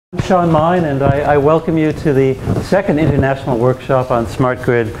I'm Sean Mine, and I welcome you to the second international workshop on smart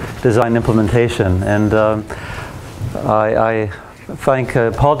grid design implementation. And I thank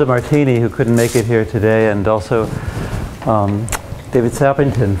Paul DeMartini, who couldn't make it here today, and also David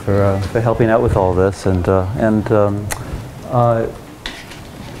Sappington for helping out with all this.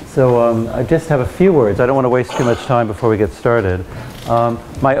 So I just have a few words. I don't want to waste too much time before we get started.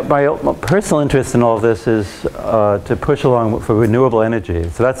 My personal interest in all of this is to push along for renewable energy.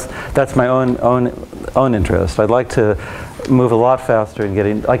 So that's my own interest. I'd like to move a lot faster in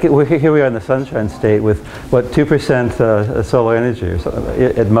getting, like here we are in the Sunshine State with what, 2% solar energy or so,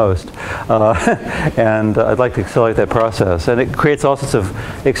 at most, and I'd like to accelerate that process. And it creates all sorts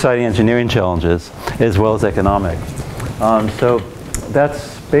of exciting engineering challenges as well as economic. So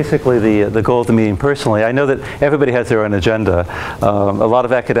that's basically the goal of the meeting personally. I know that everybody has their own agenda. A lot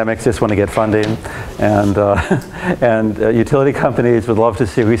of academics just want to get funding, and utility companies would love to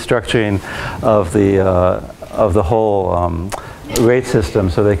see restructuring of the whole rate system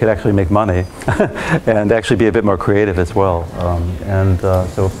so they could actually make money and actually be a bit more creative as well.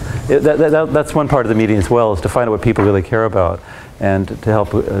 So that's one part of the meeting as well, is to find out what people really care about and to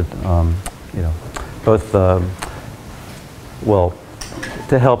help, both,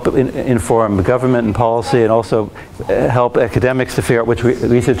 to help inform government and policy, and also help academics to figure out which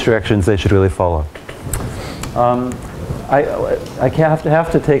research directions they should really follow. I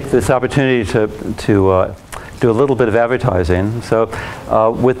have to take this opportunity to do a little bit of advertising. So I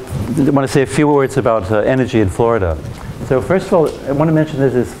want to say a few words about energy in Florida. So first of all, I want to mention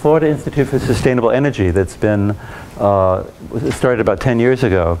there's this Florida Institute for Sustainable Energy that's been started about 10 years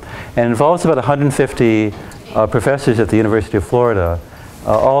ago, and involves about 150 professors at the University of Florida,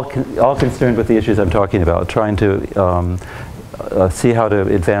 all concerned with the issues I'm talking about, trying to see how to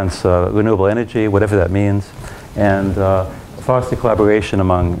advance renewable energy, whatever that means, and foster collaboration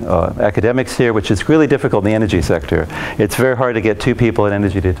among academics here, which is really difficult in the energy sector. It's very hard to get two people in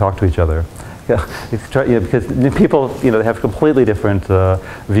energy to talk to each other. Because people, have completely different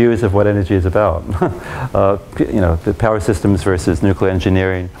views of what energy is about. The power systems versus nuclear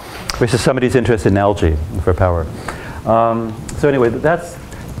engineering, versus somebody's interest in algae for power. So anyway, that's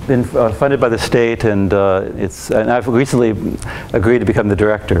been funded by the state, and I've recently agreed to become the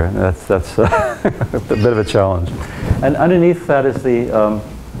director. That's a bit of a challenge. And underneath that is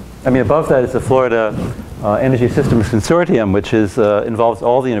above that is the Florida Energy Systems Consortium, which involves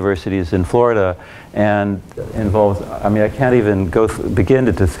all the universities in Florida, and involves, I can't even begin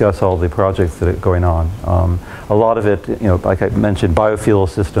to discuss all the projects that are going on. A lot of it, like I mentioned, biofuel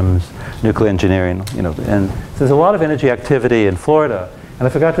systems, nuclear engineering, and so there's a lot of energy activity in Florida. And I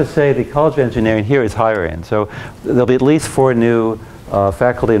forgot to say, the College of Engineering here is hiring. So there'll be at least 4 new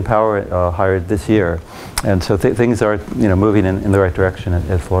faculty in power hired this year. And so things are, moving in the right direction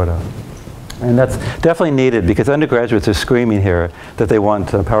at Florida. And that's definitely needed, because undergraduates are screaming here that they want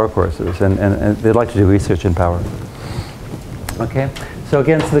power courses, and they'd like to do research in power. Okay, so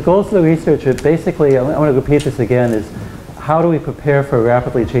again, the goals of the research are basically, I want to repeat this again, is how do we prepare for a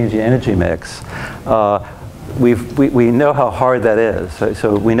rapidly changing energy mix? We know how hard that is.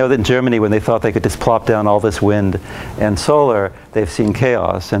 So we know that in Germany, when they thought they could just plop down all this wind and solar, they've seen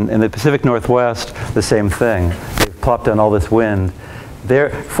chaos. And in the Pacific Northwest, the same thing. They've plopped down all this wind.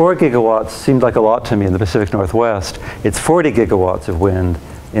 4 gigawatts seemed like a lot to me in the Pacific Northwest. It's 40 gigawatts of wind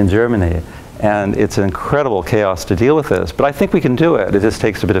in Germany. And it's an incredible chaos to deal with this. But I think we can do it. It just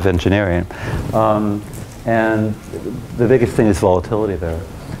takes a bit of engineering. And the biggest thing is volatility there.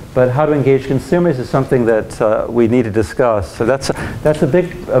 But how to engage consumers is something that we need to discuss. So that's a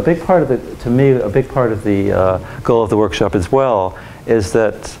big part of to me, a big part of the goal of the workshop as well, is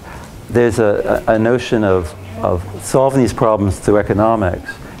that there's a notion of solving these problems through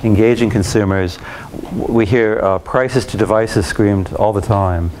economics, engaging consumers. We hear prices to devices screamed all the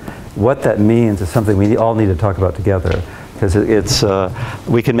time. What that means is something we all need to talk about together. Because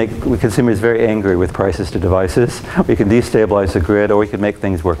we can make consumers very angry with prices to devices. We can destabilize the grid, or we can make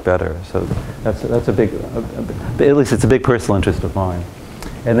things work better. So that's a big, at least it's a big personal interest of mine.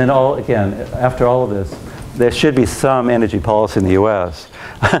 And then again, after all of this, there should be some energy policy in the U.S.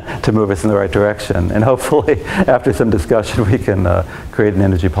 to move us in the right direction. And hopefully, after some discussion, we can create an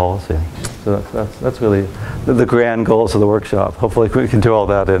energy policy. So that's really the grand goals of the workshop. Hopefully, we can do all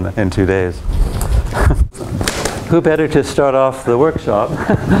that in 2 days. Who better to start off the workshop?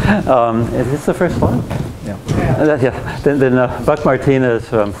 Is this the first slide? Yeah. Then Buck Martinez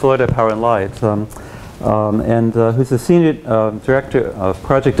from Florida Power and Light, who's the Senior Director of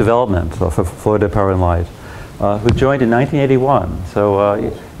Project Development for Florida Power and Light, who joined in 1981. So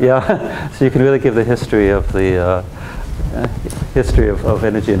yeah, so you can really give the history of the history of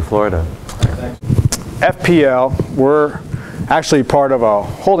energy in Florida. FPL, we're actually part of a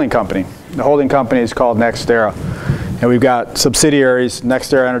holding company. The holding company is called NextEra. And we've got subsidiaries,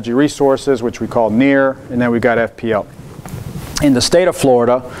 NextEra Energy Resources, which we call NEAR, and then we've got FPL. In the state of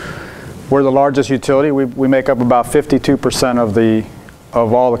Florida, we're the largest utility. We make up about 52%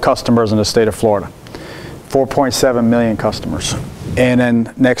 of all the customers in the state of Florida. 4.7 million customers. And then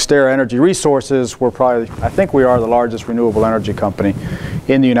NextEra Energy Resources, I think we are the largest renewable energy company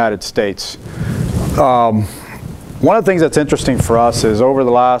in the United States. One of the things that's interesting for us is over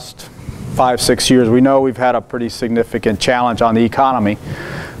the last 5-6 years, we know we've had a pretty significant challenge on the economy,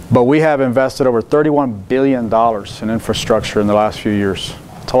 but we have invested over $31 billion in infrastructure in the last few years.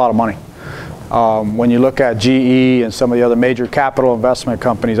 It's a lot of money. When you look at GE and some of the other major capital investment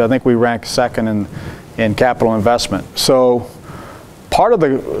companies, I think we rank second in capital investment. So part of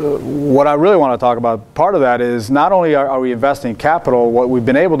what I really want to talk about, part of that is not only are we investing capital, what we've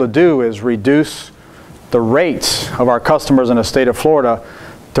been able to do is reduce the rates of our customers in the state of Florida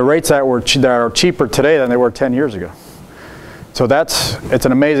to rates that are cheaper today than they were 10 years ago. So it's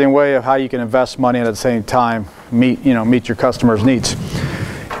an amazing way of how you can invest money and at the same time meet your customers' needs.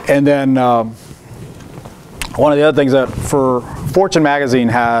 And then one of the other things that Fortune magazine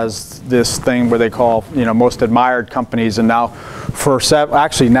has this thing where they call most admired companies, and now for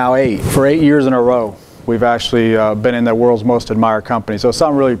 8 years in a row we've actually been in the world's most admired company. So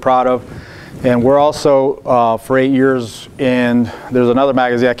something I'm really proud of. And we're also for 8 years in, there's another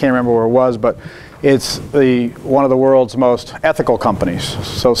magazine, I can't remember where it was, but it's one of the world's most ethical companies.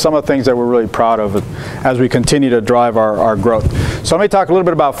 So some of the things that we're really proud of as we continue to drive our growth. So let me talk a little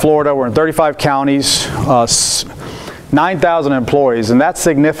bit about Florida. We're in 35 counties, 9,000 employees, and that's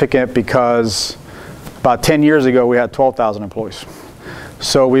significant because about 10 years ago we had 12,000 employees.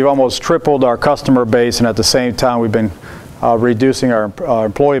 So we've almost tripled our customer base, and at the same time we've been reducing our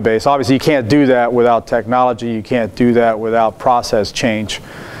employee base. Obviously you can't do that without technology, you can't do that without process change.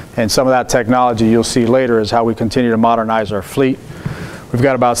 And some of that technology you'll see later is how we continue to modernize our fleet. We've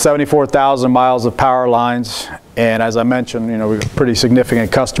got about 74,000 miles of power lines, and as I mentioned, we've got a pretty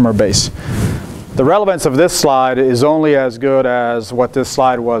significant customer base. The relevance of this slide is only as good as what this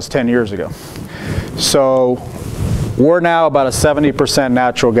slide was 10 years ago. So we're now about a 70%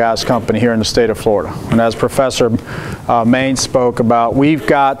 natural gas company here in the state of Florida. And as Professor Main spoke about, we've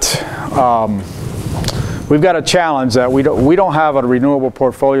got a challenge that we don't have a renewable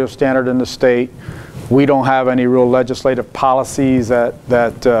portfolio standard in the state. We don't have any real legislative policies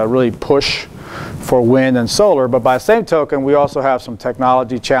that really push for wind and solar. But by the same token, we also have some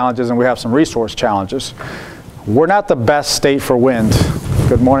technology challenges and we have some resource challenges. We're not the best state for wind.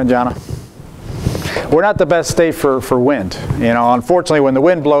 Good morning, Jana. We're not the best state for wind. Unfortunately, when the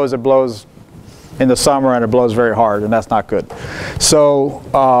wind blows, it blows in the summer and it blows very hard, and that's not good. So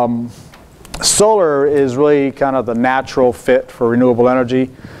solar is really kind of the natural fit for renewable energy.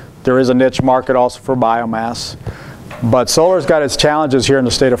 There is a niche market also for biomass. But solar's got its challenges here in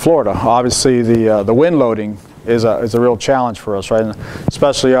the state of Florida. Obviously, the wind loading is a real challenge for us, right? And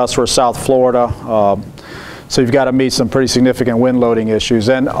especially us, we're South Florida. So you've got to meet some pretty significant wind loading issues.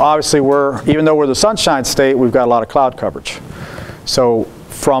 And obviously even though we're the sunshine state, we've got a lot of cloud coverage. So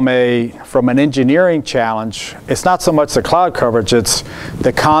from an engineering challenge, it's not so much the cloud coverage, it's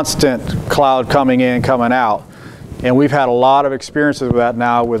the constant cloud coming in, coming out. And we've had a lot of experiences with that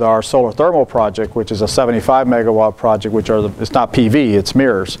now with our solar thermal project, which is a 75 megawatt project, which it's not PV, it's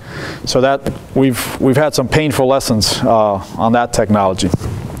mirrors. So that we've had some painful lessons on that technology.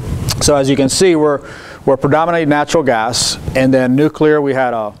 So as you can see, we're predominantly natural gas, and then nuclear.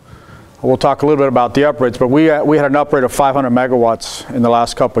 We'll talk a little bit about the uprates, but we had an uprate of 500 megawatts in the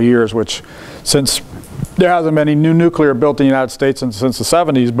last couple of years, which since there hasn't been any new nuclear built in the United States since the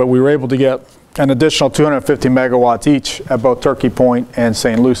 70s, but we were able to get an additional 250 megawatts each at both Turkey Point and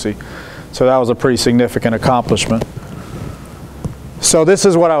St. Lucie. So that was a pretty significant accomplishment. So this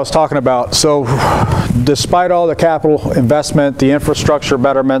is what I was talking about. So despite all the capital investment, the infrastructure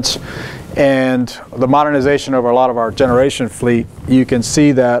betterments, and the modernization of a lot of our generation fleet, you can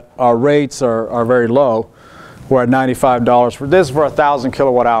see that our rates are very low. We're at $95 for this for 1,000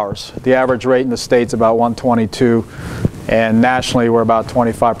 kilowatt hours. The average rate in the state's about 122, and nationally we're about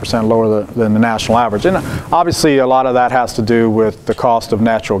 25% lower than the national average. And obviously a lot of that has to do with the cost of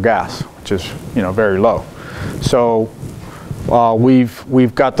natural gas, which is very low. So we've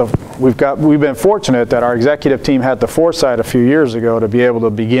been fortunate that our executive team had the foresight a few years ago to be able to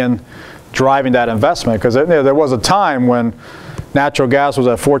begin driving that investment, because there was a time when natural gas was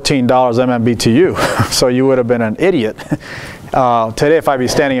at $14 MMBTU, so you would have been an idiot. Today, if I'd be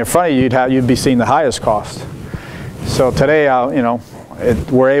standing in front of you, you'd be seeing the highest cost. So today,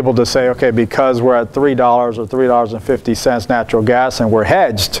 we're able to say, okay, because we're at $3 or $3.50 natural gas and we're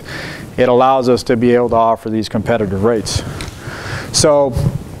hedged, it allows us to be able to offer these competitive rates. So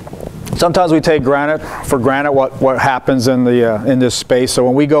sometimes we take for granted what happens in this space. So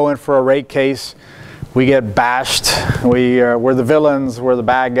when we go in for a rate case, we get bashed. We're the villains. We're the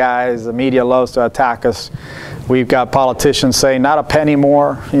bad guys. The media loves to attack us. We've got politicians saying, not a penny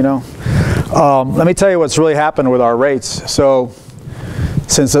more, Let me tell you what's really happened with our rates. So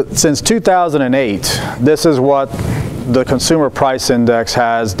since 2008, this is what the Consumer Price Index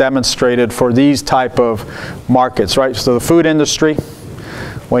has demonstrated for these type of markets, right? So the food industry,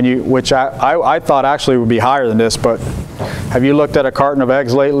 which I thought actually would be higher than this, but have you looked at a carton of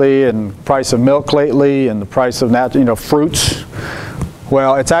eggs lately, and price of milk lately, and the price of fruits?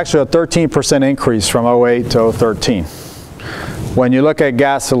 Well, it's actually a 13% increase from 08 to 13. When you look at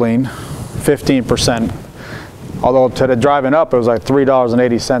gasoline, 15%, although driving up it was like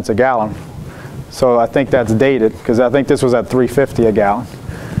 $3.80 a gallon. So I think that's dated, because I think this was at $3.50 a gallon.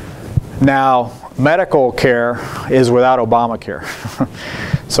 Now, medical care is without Obamacare.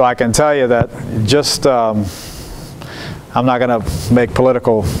 So I can tell you that just, I'm not going to make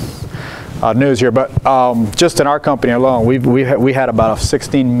political news here, but just in our company alone, we had about a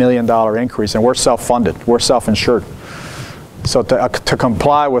 $16 million increase, and we're self-funded, we're self-insured. So to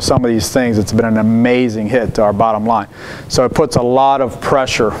comply with some of these things, it's been an amazing hit to our bottom line. So it puts a lot of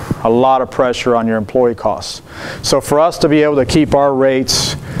pressure on your employee costs. So for us to be able to keep our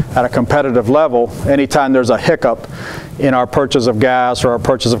rates at a competitive level, anytime there's a hiccup in our purchase of gas or our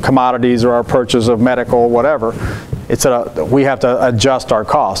purchase of commodities or our purchase of medical, whatever, we have to adjust our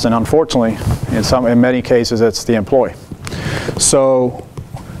costs. And unfortunately, in many cases, it's the employee. So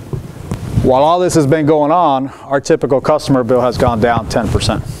while all this has been going on, our typical customer bill has gone down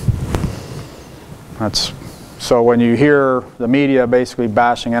 10%. So when you hear the media basically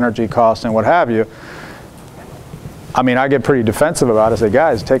bashing energy costs and what have you, I mean, I get pretty defensive about it. I say,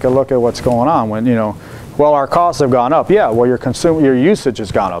 guys, take a look at what's going on. When, well, our costs have gone up. Yeah, well, your usage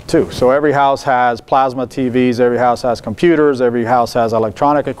has gone up too. So every house has plasma TVs, every house has computers, every house has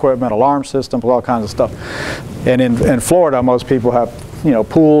electronic equipment, alarm systems, all kinds of stuff. And in Florida, most people have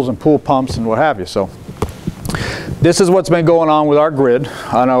pools and pool pumps and what have you. So this is what's been going on with our grid.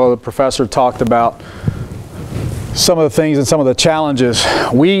 I know the professor talked about some of the things and some of the challenges.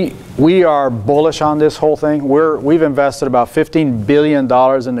 We are bullish on this whole thing. We've invested about $15 billion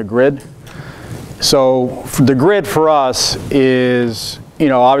in the grid. So the grid for us is,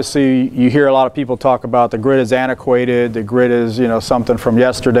 obviously you hear a lot of people talk about the grid is antiquated, the grid is, something from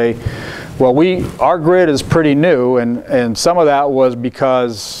yesterday. Well, our grid is pretty new, and some of that was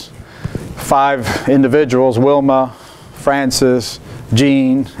because 5 individuals, Wilma, Francis,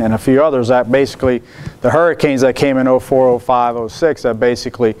 Gene, and a few others, that basically, the hurricanes that came in 04, 05, 06, that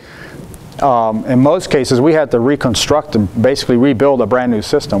basically, in most cases, we had to reconstruct and basically rebuild a brand new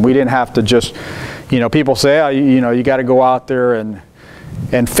system. We didn't have to just, people say, you got to go out there and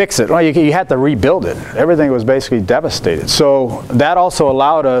fix it. Well, you had to rebuild it. Everything was basically devastated. So that also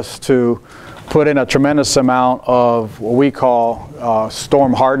allowed us to put in a tremendous amount of what we call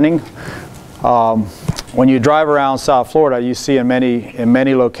storm hardening. When you drive around South Florida, you see in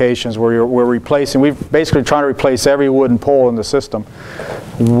many locations where we're basically trying to replace every wooden pole in the system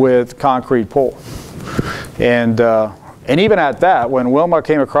with concrete pole. And even at that, when Wilma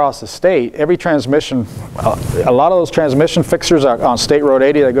came across the state, every transmission, a lot of those transmission fixtures on State Road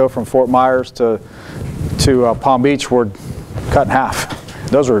 80 that go from Fort Myers to Palm Beach were cut in half.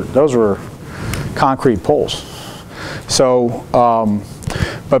 Those were concrete poles. So,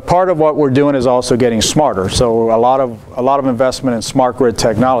 but part of what we're doing is also getting smarter. So a lot of investment in smart grid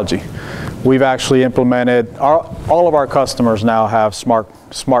technology. We've actually implemented, all of our customers now have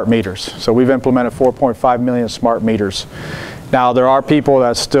smart meters. So we've implemented 4.5 million smart meters. Now there are people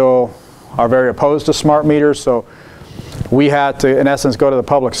that still are very opposed to smart meters, so we had to, in essence, go to the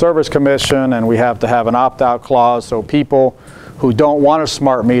Public Service Commission, and we have to have an opt-out clause, so people who don't want a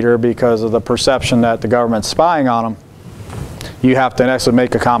smart meter because of the perception that the government's spying on them, you have to in essence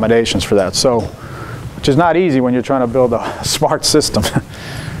make accommodations for that. So, which is not easy when you're trying to build a smart system.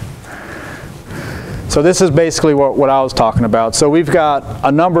 So this is basically what I was talking about. So we've got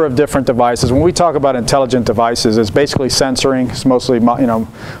a number of different devices. When we talk about intelligent devices, it's basically sensoring. It's mostly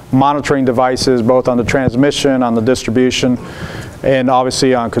monitoring devices, both on the transmission, on the distribution, and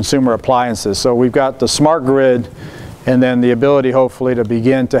obviously on consumer appliances. So we've got the smart grid, and then the ability hopefully to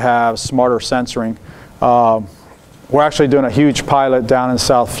begin to have smarter sensoring. We're actually doing a huge pilot down in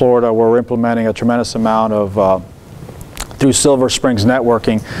South Florida where we're implementing a tremendous amount of through Silver Springs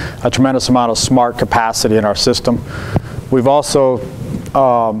networking, a tremendous amount of smart capacity in our system. We've also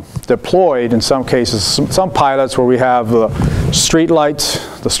deployed, in some cases, some pilots where we have the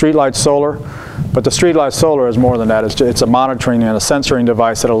streetlight solar. But the streetlight solar is more than that. It's a monitoring and a sensoring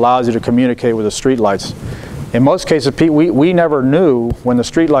device that allows you to communicate with the streetlights. In most cases, we never knew when the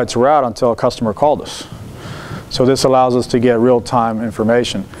streetlights were out until a customer called us. So this allows us to get real-time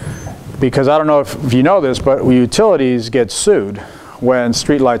information. Because I don't know if you know this, but utilities get sued when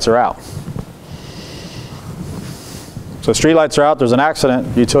streetlights are out. So streetlights are out, there's an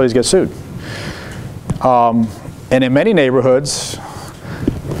accident, utilities get sued. And in many neighborhoods,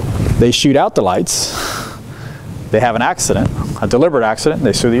 they shoot out the lights, they have an accident, a deliberate accident,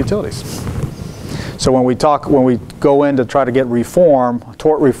 they sue the utilities. So when we go in to try to get reform,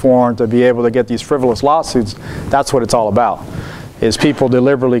 tort reform, to be able to get these frivolous lawsuits, that's what it's all about, is people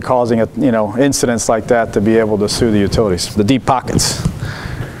deliberately causing incidents like that to be able to sue the utilities, the deep pockets.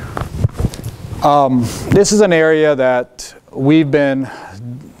 This is an area that we've been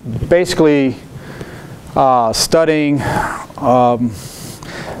basically studying.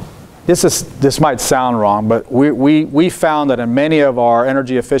 This might sound wrong, but we found that in many of our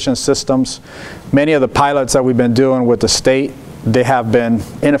energy efficient systems, many of the pilots that we've been doing with the state, they have been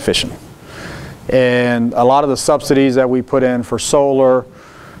inefficient. And a lot of the subsidies that we put in for solar,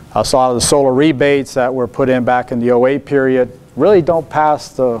 a lot of the solar rebates that were put in back in the 08 period, really don't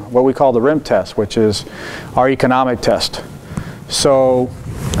pass what we call the RIM test, which is our economic test. So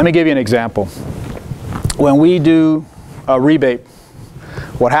let me give you an example. When we do a rebate,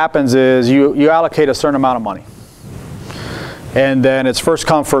 what happens is you allocate a certain amount of money, and then it's first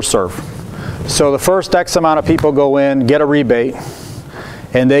come, first serve. So the first X amount of people go in, get a rebate,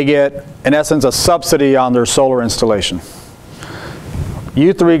 and they get, in essence, a subsidy on their solar installation.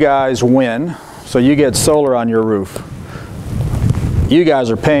 You three guys win, so you get solar on your roof. You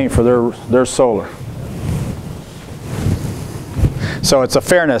guys are paying for their solar. So it's a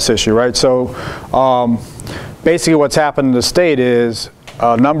fairness issue, right? So basically what's happened in the state is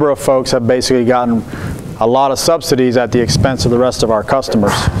a number of folks have basically gotten a lot of subsidies at the expense of the rest of our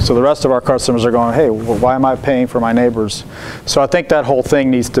customers. So the rest of our customers are going, hey, well, why am I paying for my neighbors? So I think that whole thing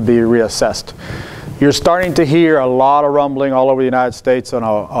needs to be reassessed. You're starting to hear a lot of rumbling all over the United States on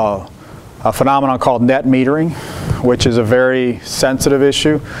a phenomenon called net metering, which is a very sensitive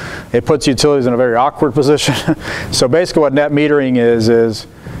issue. It puts utilities in a very awkward position. So basically what net metering is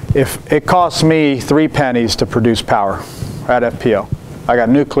if it costs me 3 pennies to produce power at FPL, I got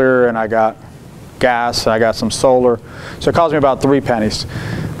nuclear and I got gas and I got some solar, so it costs me about 3 pennies.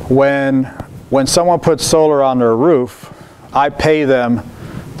 When someone puts solar on their roof, I pay them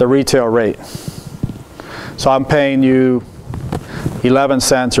the retail rate. So I'm paying you 11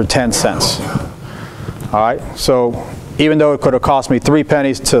 cents or 10 cents. All right, so even though it could have cost me 3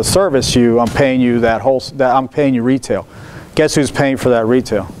 pennies to service you, I'm paying you I'm paying you retail. Guess who's paying for that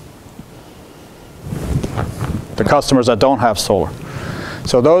retail? The customers that don't have solar.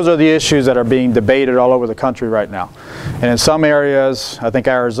 So those are the issues that are being debated all over the country right now. And in some areas, I think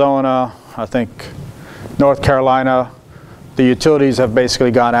Arizona, I think North Carolina, the utilities have basically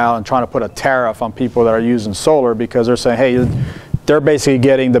gone out and trying to put a tariff on people that are using solar, because they're saying, hey, they're basically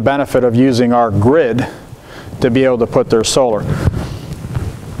getting the benefit of using our grid to be able to put their solar.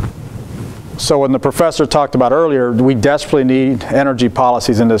 So when the professor talked about earlier, we desperately need energy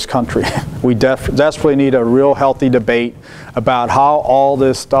policies in this country. We desperately need a real healthy debate about how all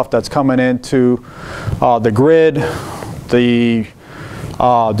this stuff that's coming into the grid, the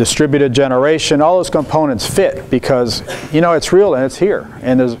distributed generation, all those components fit, because it's real and it's here.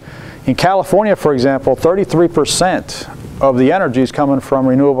 And in California, for example, 33% of the energy is coming from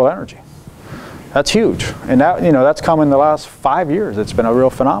renewable energy. That's huge, and that's come in the last 5 years. It's been a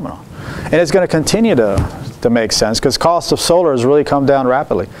real phenomenon, and it's going to continue to make sense because cost of solar has really come down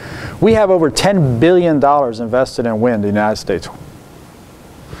rapidly. We have over $10 billion invested in wind in the United States.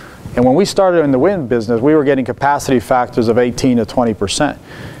 And when we started in the wind business, we were getting capacity factors of 18 to 20%.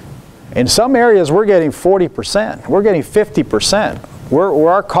 In some areas, we're getting 40%. We're getting 50%. Where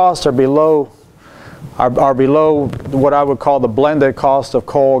our costs are below what I would call the blended cost of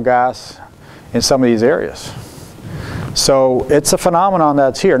coal, gas in some of these areas. So it's a phenomenon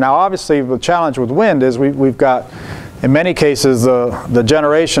that's here. Now, obviously, the challenge with wind is we've got, in many cases, the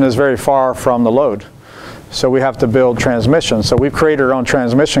generation is very far from the load. So we have to build transmission. So we've created our own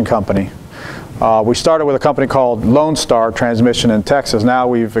transmission company. We started with a company called Lone Star Transmission in Texas. Now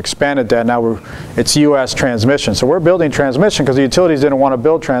we've expanded that. Now it's U.S. transmission. So we're building transmission because the utilities didn't want to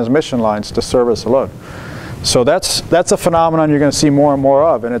build transmission lines to service the load. So that's a phenomenon you're going to see more and more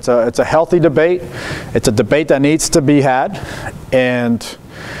of, and it's a healthy debate. It's a debate that needs to be had, and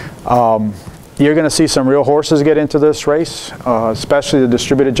you're going to see some real horses get into this race, especially the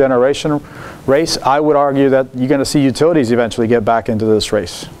distributed generation race. I would argue that you're going to see utilities eventually get back into this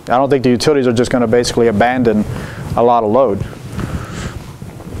race. I don't think the utilities are just going to basically abandon a lot of load.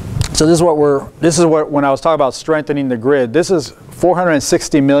 So this is what when I was talking about strengthening the grid, this is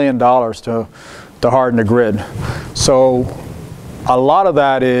 $460 million to harden the grid. So a lot of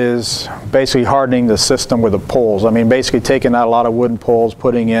that is basically hardening the system with the poles. I mean, basically taking out a lot of wooden poles,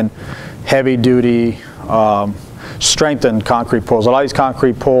 putting in heavy duty, strengthened concrete poles. A lot of these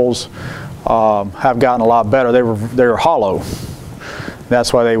concrete poles have gotten a lot better. They were hollow.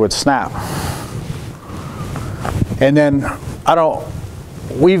 That's why they would snap. And then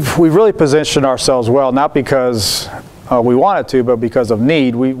we've really positioned ourselves well, not because we wanted to, but because of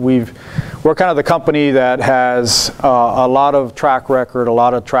need. We're kind of the company that has a lot of track record, a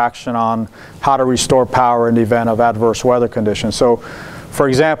lot of traction on how to restore power in the event of adverse weather conditions. So, for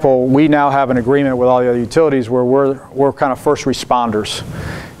example, we now have an agreement with all the other utilities where we're kind of first responders.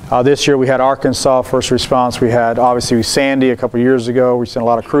 This year we had Arkansas first response. We had obviously Sandy a couple years ago. We sent a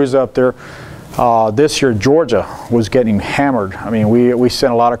lot of crews up there. This year Georgia was getting hammered. I mean, we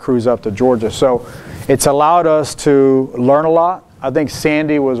sent a lot of crews up to Georgia. So it's allowed us to learn a lot. I think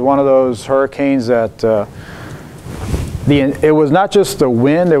Sandy was one of those hurricanes that it was not just the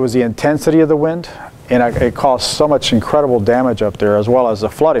wind, it was the intensity of the wind. And it caused so much incredible damage up there, as well as the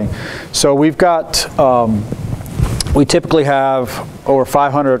flooding. So we've got, we typically have over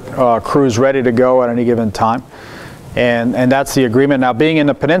 500 crews ready to go at any given time. And that's the agreement. Now, being in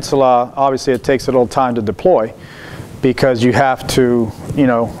the peninsula, obviously it takes a little time to deploy, because you have to,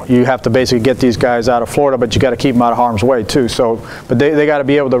 you have to basically get these guys out of Florida, but you got to keep them out of harm's way too. So, but they got to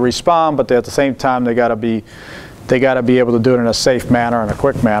be able to respond, but at the same time they got to be able to do it in a safe manner and a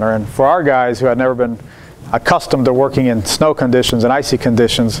quick manner. And for our guys who had never been accustomed to working in snow conditions and icy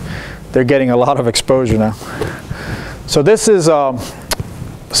conditions, they're getting a lot of exposure now. So this is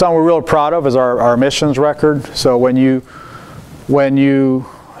something we're real proud of, is our emissions record. So when you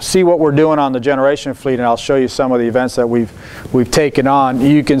see what we're doing on the generation fleet, and I'll show you some of the events that we've taken on,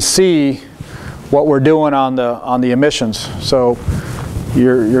 you can see what we're doing on the emissions. So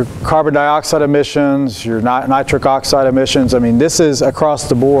your carbon dioxide emissions, your nitric oxide emissions, I mean, this is across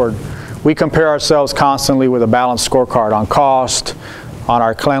the board. We compare ourselves constantly with a balanced scorecard on cost, on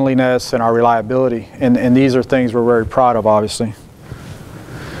our cleanliness, and our reliability. And these are things we're very proud of, obviously.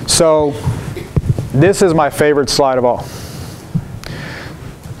 So this is my favorite slide of all.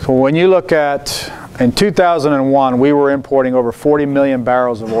 So when you look at, in 2001, we were importing over 40 million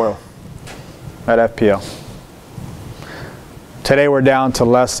barrels of oil at FPL. Today we're down to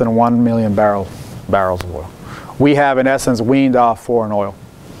less than 1 million barrels of oil. We have, in essence, weaned off foreign oil,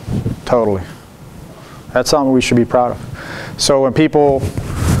 totally. That's something we should be proud of. So when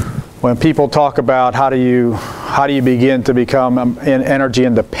people talk about how do you begin to become energy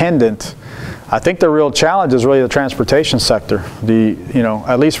independent, I think the real challenge is really the transportation sector.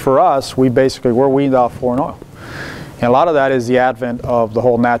 At least for us, we're weaned off foreign oil. And a lot of that is the advent of the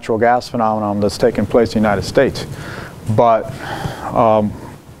whole natural gas phenomenon that's taking place in the United States. But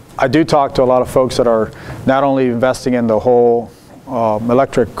I do talk to a lot of folks that are not only investing in the whole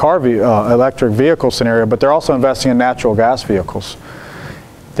electric vehicle scenario, but they're also investing in natural gas vehicles.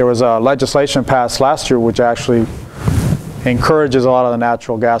 There was a legislation passed last year which actually encourages a lot of the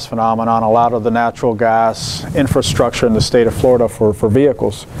natural gas phenomenon, a lot of the natural gas infrastructure in the state of Florida for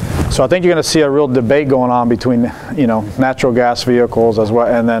vehicles. So I think you're going to see a real debate going on between natural gas vehicles as well,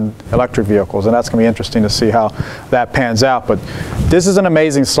 and then electric vehicles, and that's going to be interesting to see how that pans out. But this is an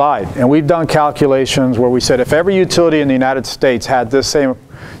amazing slide, and we've done calculations where we said if every utility in the United States had this same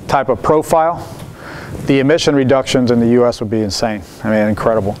type of profile, the emission reductions in the U.S. would be insane. I mean,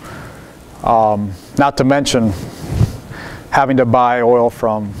 incredible. Not to mention having to buy oil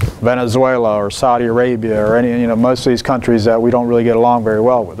from Venezuela or Saudi Arabia or any, most of these countries that we don't really get along very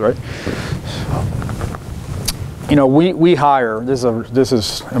well with, right? We hire, this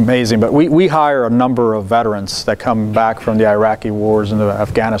is amazing, but we hire a number of veterans that come back from the Iraqi wars and the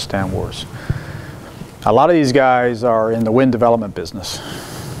Afghanistan wars. A lot of these guys are in the wind development business.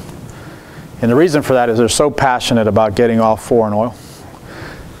 And the reason for that is they're so passionate about getting off foreign oil.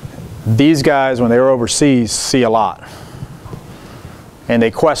 These guys, when they were overseas, see a lot. And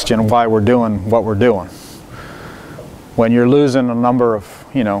they question why we're doing what we're doing. When you're losing a number of,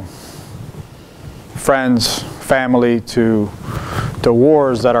 friends, family to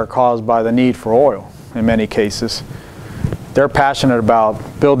wars that are caused by the need for oil in many cases, they're passionate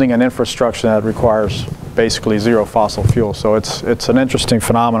about building an infrastructure that requires basically zero fossil fuel. So it's an interesting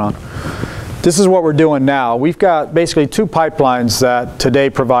phenomenon. This is what we're doing now. We've got basically 2 pipelines that today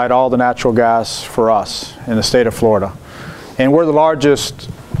provide all the natural gas for us in the state of Florida. And we're the largest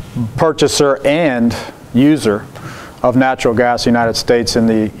purchaser and user of natural gas in the United States in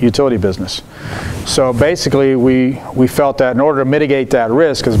the utility business. So basically we felt that in order to mitigate that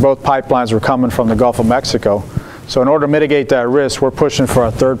risk, because both pipelines were coming from the Gulf of Mexico, so in order to mitigate that risk, we're pushing for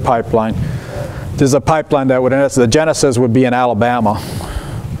a 3rd pipeline. This is a pipeline that would, the genesis would be in Alabama,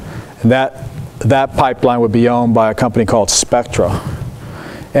 and that pipeline would be owned by a company called Spectra.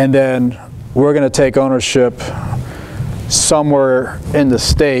 And then we're going to take ownership somewhere in the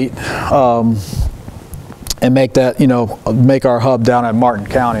state and make that, make our hub down at Martin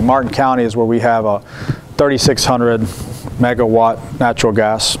County. Martin County is where we have a 3,600 megawatt natural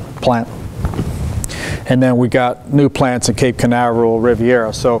gas plant. And then we got new plants in Cape Canaveral,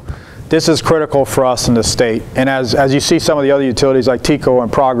 Riviera. So this is critical for us in the state. And as you see some of the other utilities like TECO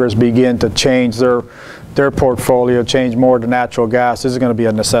and Progress begin to change their portfolio, change more to natural gas, this is going to be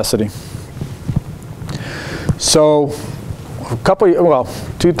a necessity. So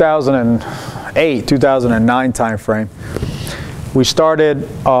 2008, 2009 timeframe, we started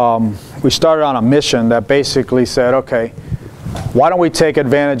on a mission that basically said, okay, why don't we take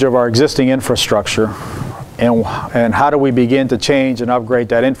advantage of our existing infrastructure, and how do we begin to change and upgrade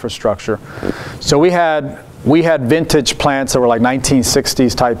that infrastructure? So we had vintage plants that were like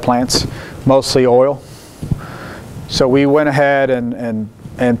 1960s type plants, mostly oil. So we went ahead and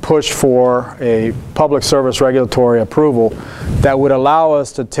pushed for a public service regulatory approval that would allow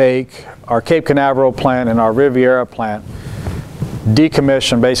us to take our Cape Canaveral plant and our Riviera plant,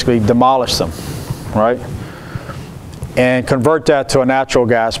 decommission, basically demolish them, right? And convert that to a natural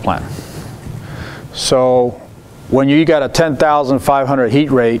gas plant. So when you got a 10,500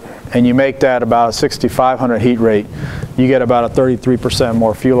 heat rate and you make that about a 6,500 heat rate, you get about a 33%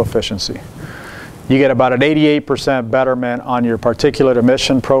 more fuel efficiency. You get about an 88% betterment on your particulate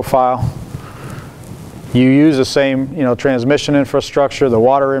emission profile. You use the same, transmission infrastructure, the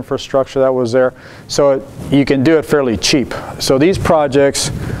water infrastructure that was there, so you can do it fairly cheap. So these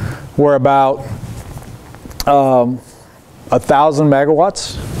projects were about 1,000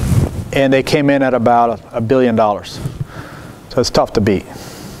 megawatts, and they came in at about $1 billion. So it's tough to beat.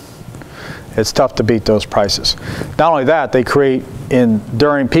 It's tough to beat those prices. Not only that, they create,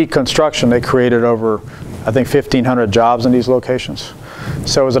 during peak construction, they created over, I think, 1,500 jobs in these locations.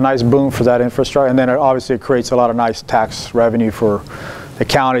 So it was a nice boom for that infrastructure, and then it creates a lot of nice tax revenue for the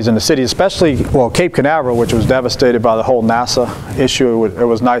counties and the cities, especially, well, Cape Canaveral, which was devastated by the whole NASA issue. It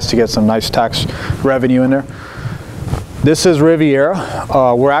was nice to get some nice tax revenue in there. This is Riviera.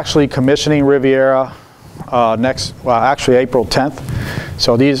 We're actually commissioning Riviera actually April 10th.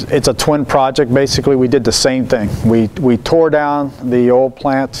 So it's a twin project. Basically, we did the same thing. We tore down the old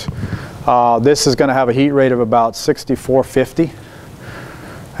plant. This is going to have a heat rate of about 6,450.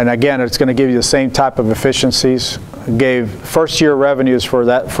 And again, it's going to give you the same type of efficiencies. Gave first-year revenues for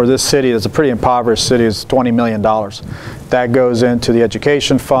this city. It's a pretty impoverished city. It's $20 million. That goes into the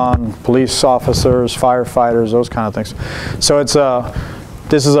education fund, police officers, firefighters, those kind of things. So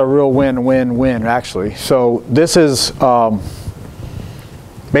this is a real win-win-win, actually. So this is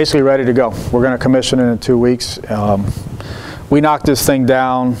basically ready to go. We're going to commission it in 2 weeks. We knocked this thing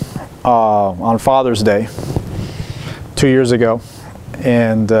down on Father's Day 2 years ago,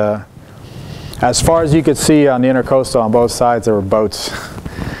 and as far as you could see on the intercoastal on both sides, there were boats.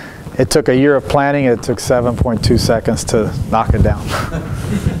 It took a year of planning. It took 7.2 seconds to knock it down.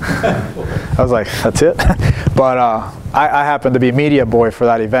 I was like, that's it? But I happened to be media boy for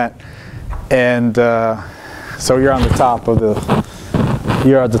that event, and so you're on the top of the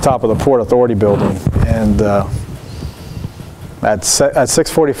Port Authority building, and at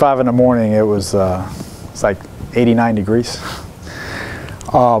 6:45 in the morning, it's like 89 degrees.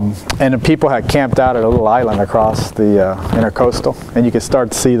 And the people had camped out at a little island across the intercoastal, and you could start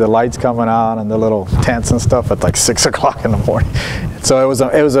to see the lights coming on and the little tents and stuff at like 6 o'clock in the morning. So I wish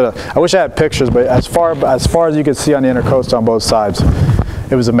I had pictures, but as far as you could see on the intercoastal on both sides,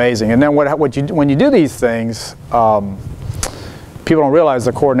 it was amazing. And then when you do these things, people don't realize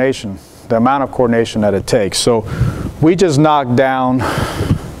the coordination, the amount of coordination that it takes. So we just knocked down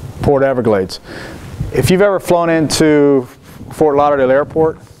Port Everglades. If you've ever flown into Fort Lauderdale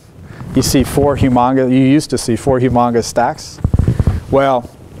Airport, you used to see four humongous stacks. Well,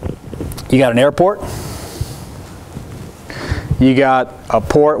 you got an airport, you got a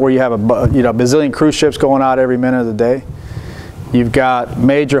port where you have a bazillion cruise ships going out every minute of the day, You've got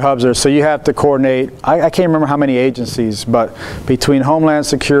major hubs there, so you have to coordinate. I can't remember how many agencies, but between Homeland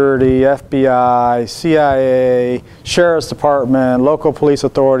Security, FBI, CIA, Sheriff's Department, local police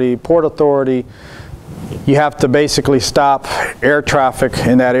authority, Port Authority, you have to basically stop air traffic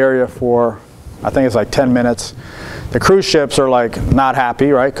in that area for, I think it's like 10 minutes. The cruise ships are like not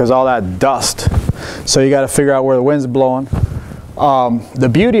happy, right, because all that dust. So you got to figure out where the wind's blowing. The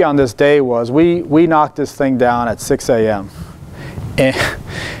beauty on this day was we knocked this thing down at 6 a.m.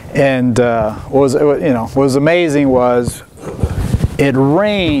 And what was amazing was it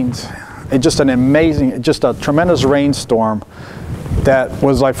rained, just a tremendous rainstorm that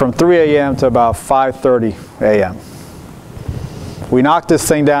was like from 3 a.m. to about 5:30 a.m. We knocked this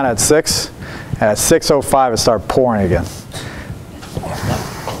thing down at 6, and at 6:05 it started pouring again.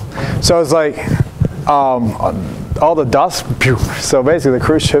 So it's like all the dust. So basically the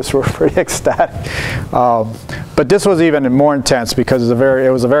cruise ships were pretty ecstatic. But this was even more intense because it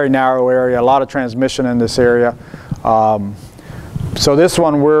was a very narrow area, a lot of transmission in this area. So this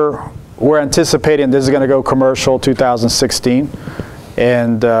one we're anticipating this is going to go commercial 2016,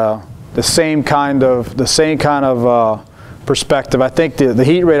 and the same kind of perspective. I think the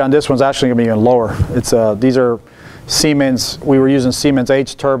heat rate on this one's actually going to be even lower. These are Siemens. We were using Siemens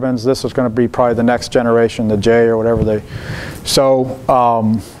H turbines. This is going to be probably the next generation, the J or whatever they. So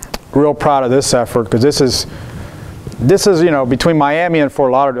real proud of this effort because this is between Miami and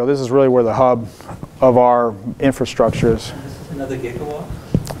Fort Lauderdale. This is really where the hub of our infrastructure is. This is another gigawatt.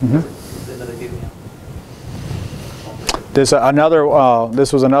 Mm-hmm. This is another gigawatt.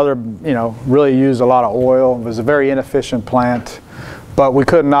 This was another, really used a lot of oil. It was a very inefficient plant, but we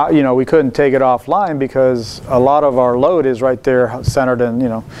couldn't take it offline because a lot of our load is right there centered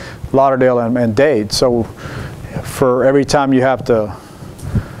in, Lauderdale and Dade. So for every time you have to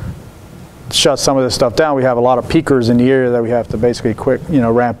shut some of this stuff down, we have a lot of peakers in the area that we have to basically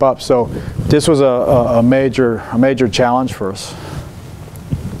ramp up. So this was a major challenge for us.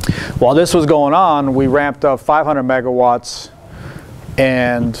 While this was going on, we ramped up 500 megawatts,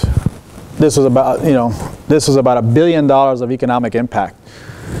 and this was about $1 billion of economic impact.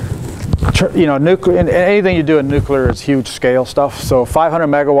 Nuclear, and anything you do in nuclear is huge scale stuff. So 500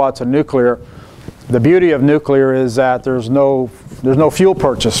 megawatts of nuclear. The beauty of nuclear is that there's no fuel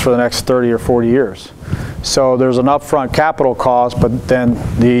purchase for the next 30 or 40 years. So there's an upfront capital cost, but then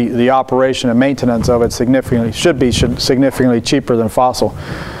the operation and maintenance of it should be significantly cheaper than fossil.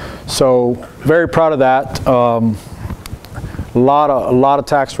 So very proud of that. A lot of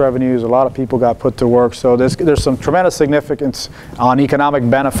tax revenues, a lot of people got put to work. So there's some tremendous significance on economic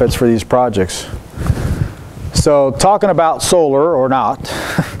benefits for these projects. So talking about solar or not,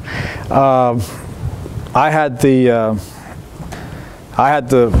 I had the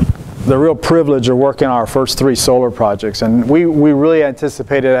real privilege of working on our first 3 solar projects, and we really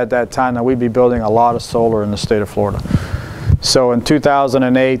anticipated at that time that we'd be building a lot of solar in the state of Florida. So in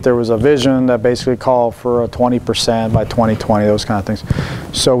 2008, there was a vision that basically called for a 20% by 2020, those kind of things.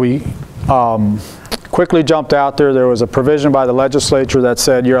 So we quickly jumped out there. There was a provision by the legislature that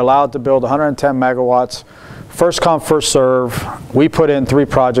said you're allowed to build 110 megawatts, first come, first serve. We put in 3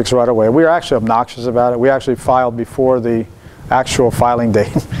 projects right away. We were actually obnoxious about it. We actually filed before the actual filing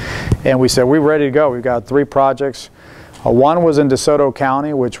date. And we said, we're ready to go. We've got 3 projects. One was in DeSoto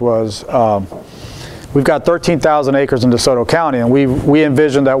County, which was, we've got 13,000 acres in DeSoto County, and we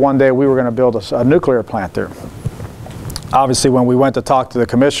envisioned that one day we were going to build a nuclear plant there. Obviously, when we went to talk to the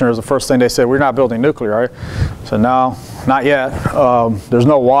commissioners, the first thing they said, we're not building nuclear, right? So no, not yet. There's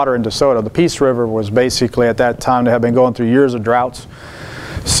no water in DeSoto. The Peace River was basically, at that time, they had been going through years of droughts.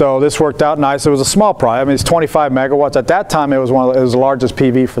 So this worked out nice. It was a small project. I mean, it's 25 megawatts. At that time, it was the largest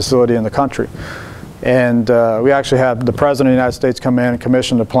PV facility in the country. And we actually had the President of the United States come in and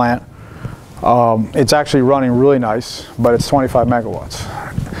commission the plant. It's actually running really nice, but it's 25 megawatts.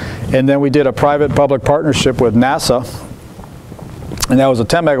 And then we did a private-public partnership with NASA, and that was a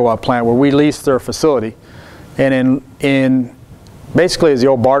 10 megawatt plant where we leased their facility. And in basically as the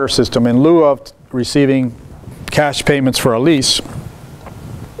old barter system, in lieu of receiving cash payments for a lease,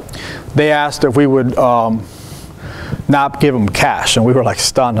 they asked if we would not give them cash, and we were like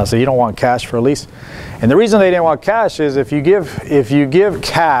stunned. I said, "You don't want cash for a lease?" And the reason they didn't want cash is if you give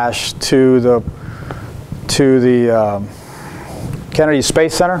cash to the Kennedy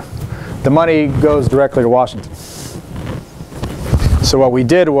Space Center, the money goes directly to Washington. So what we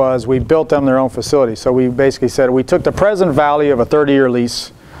did was we built them their own facility. So we basically said we took the present value of a 30-year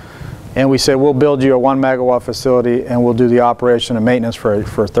lease, And we said, we'll build you a 1 megawatt facility and we'll do the operation and maintenance for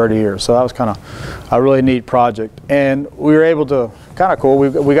 30 years. So that was kind of a really neat project. And we were able to, kind of cool,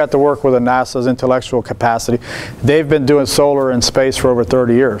 we got to work with NASA's intellectual capacity. They've been doing solar in space for over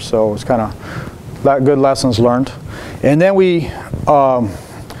 30 years. So it was kind of good lessons learned. And then we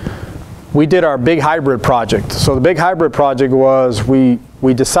did our big hybrid project. So the big hybrid project was we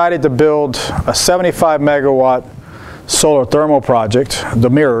decided to build a 75 megawatt solar thermal project, the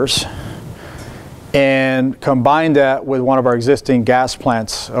mirrors, and combine that with one of our existing gas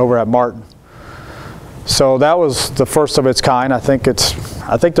plants over at Martin. So that was the first of its kind. I think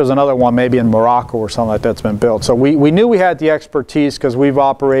there's another one maybe in Morocco or something like that's been built. So we knew we had the expertise because we've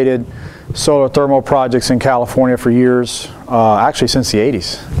operated solar thermal projects in California for years, actually since the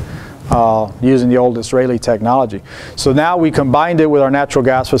 80s, using the old Israeli technology. So now we combined it with our natural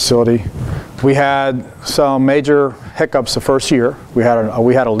gas facility. We had some major hiccups the first year. We had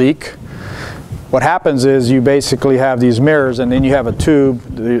a leak. What happens is you basically have these mirrors and then you have a tube.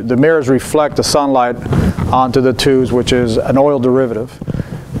 The mirrors reflect the sunlight onto the tubes, which is an oil derivative.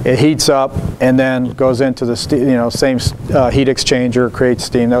 It heats up and then goes into the same heat exchanger, creates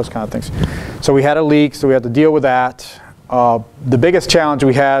steam, those kind of things. So we had a leak, so we had to deal with that. The biggest challenge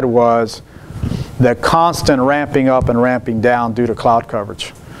we had was the constant ramping up and ramping down due to cloud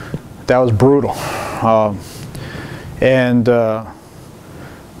coverage. That was brutal.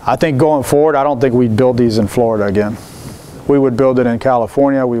 I think going forward, I don't think we'd build these in Florida again. We would build it in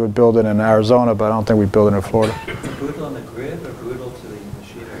California, we would build it in Arizona, but I don't think we'd build it in Florida. Brutal on the grid or brutal to the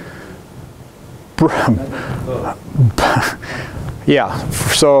machinery? Yeah,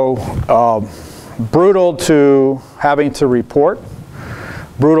 so brutal to having to report,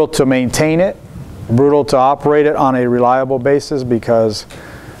 brutal to maintain it, brutal to operate it on a reliable basis, because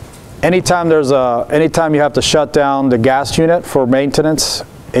anytime you have to shut down the gas unit for maintenance,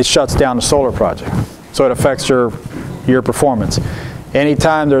 it shuts down the solar project. So it affects your performance.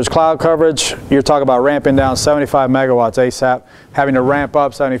 Anytime there's cloud coverage, you're talking about ramping down 75 megawatts ASAP, having to ramp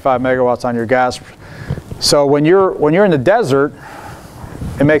up 75 megawatts on your gas. So when you're in the desert,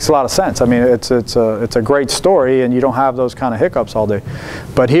 it makes a lot of sense. I mean, it's a great story, and you don't have those kind of hiccups all day.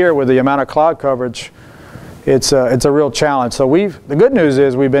 But here, with the amount of cloud coverage, it's a real challenge. So the good news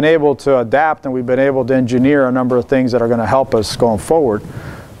is we've been able to adapt and we've been able to engineer a number of things that are going to help us going forward.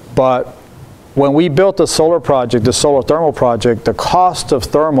 But when we built the solar project, the solar thermal project, the cost of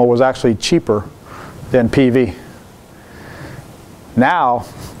thermal was actually cheaper than PV. Now,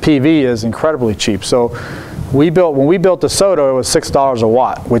 PV is incredibly cheap. So when we built the Soto, it was $6 a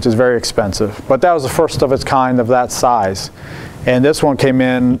watt, which is very expensive. But that was the first of its kind of that size. And this one came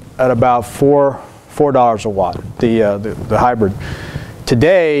in at about $4 a watt, the hybrid.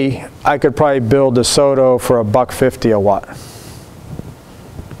 Today, I could probably build the Soto for $1.50 a watt.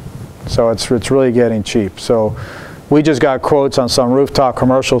 So it's really getting cheap. So we just got quotes on some rooftop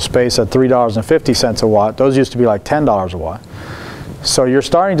commercial space at $3.50 a watt. Those used to be like $10 a watt. So you're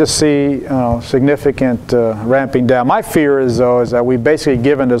starting to see significant ramping down. My fear is, though, is that we've basically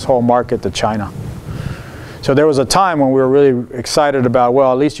given this whole market to China. So there was a time when we were really excited about,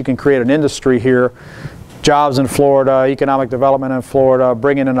 well, at least you can create an industry here, jobs in Florida, economic development in Florida,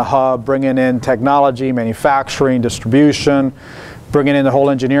 bringing in a hub, bringing in technology, manufacturing, distribution, bringing in the whole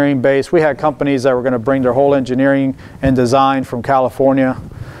engineering base. We had companies that were going to bring their whole engineering and design from California,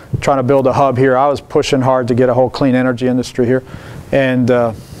 trying to build a hub here. I was pushing hard to get a whole clean energy industry here, and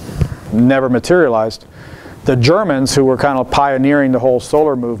never materialized. The Germans, who were kind of pioneering the whole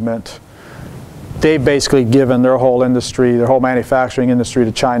solar movement, they've basically given their whole industry, their whole manufacturing industry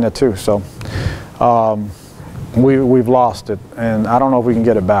to China too. So we've lost it, and I don't know if we can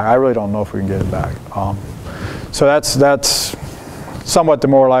get it back. I really don't know if we can get it back. So that's somewhat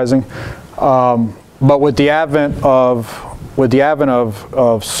demoralizing. But with the advent of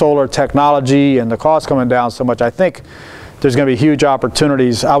solar technology and the cost coming down so much, I think there's going to be huge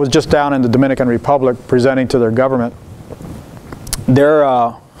opportunities. I was just down in the Dominican Republic presenting to their government.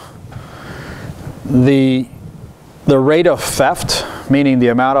 The rate of theft, meaning the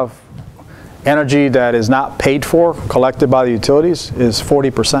amount of energy that is not paid for, collected by the utilities, is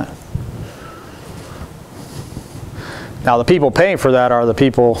 40%. Now the people paying for that are the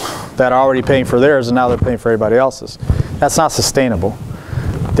people that are already paying for theirs, and now they're paying for everybody else's. That's not sustainable.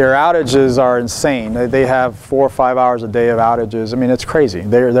 Their outages are insane. They have 4 or 5 hours a day of outages. I mean, it's crazy.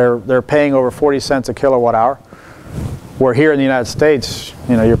 They're paying over 40 cents a kilowatt hour, where here in the United States,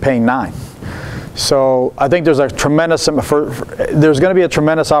 you're paying 9. So I think there's going to be a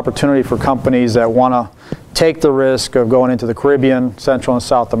tremendous opportunity for companies that want to take the risk of going into the Caribbean, Central and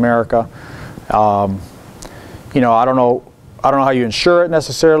South America. I don't know I don't know how you insure it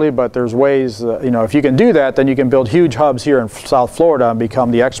necessarily, but there's ways, you know, if you can do that, then you can build huge hubs here in South Florida and become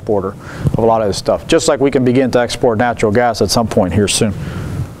the exporter of a lot of this stuff. Just like we can begin to export natural gas at some point here soon.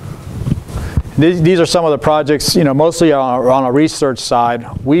 These are some of the projects, you know, mostly on a research side.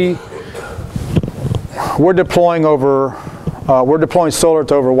 We're deploying solar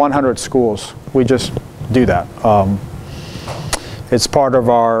to over 100 schools. We just do that. It's part of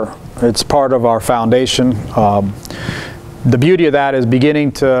our foundation. The beauty of that is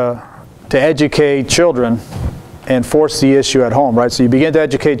beginning to educate children and force the issue at home, right? So you begin to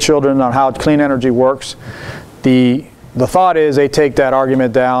educate children on how clean energy works. The thought is they take that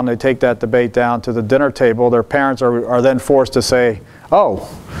argument down, they take that debate down to the dinner table. Their parents are then forced to say, oh,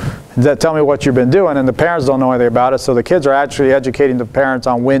 tell me what you've been doing, and the parents don't know anything about it, so the kids are actually educating the parents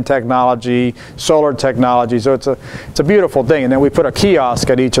on wind technology, solar technology, so it's a beautiful thing. And then we put a kiosk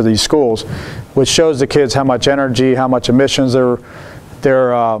at each of these schools, which shows the kids how much energy, how much emissions they're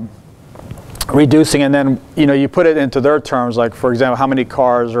reducing, and then, you know, you put it into their terms, like, for example, how many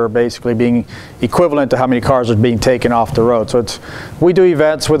cars are basically being equivalent to how many cars are being taken off the road. So we do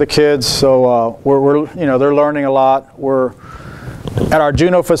events with the kids, so you know, they're learning a lot. We're at our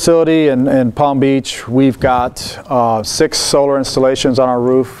Juneau facility in Palm Beach. We've got 6 solar installations on our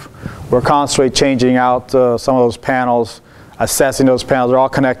roof. We're constantly changing out some of those panels, assessing those panels. They're all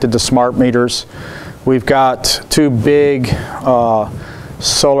connected to smart meters. We've got 2 big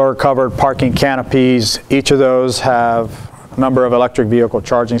solar covered parking canopies. Each of those have a number of electric vehicle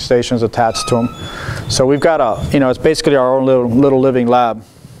charging stations attached to them. So we've got you know, it's basically our own little living lab.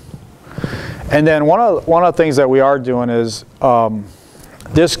 And then one of the things that we are doing is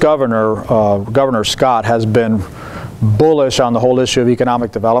this Governor Scott has been bullish on the whole issue of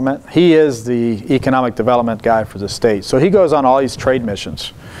economic development. He is the economic development guy for the state. So he goes on all these trade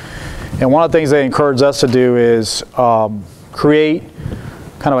missions. And one of the things they encourage us to do is create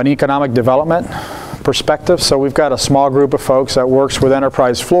kind of an economic development perspective. So we've got a small group of folks that works with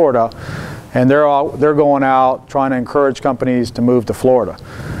Enterprise Florida, and they're going out trying to encourage companies to move to Florida.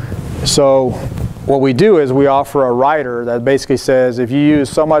 So what we do is we offer a rider that basically says if you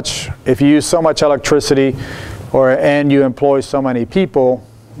use so much electricity and you employ so many people,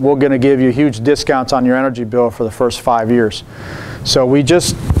 we're going to give you huge discounts on your energy bill for the first 5 years. So we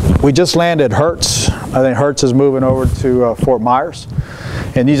just landed Hertz. I think Hertz is moving over to Fort Myers,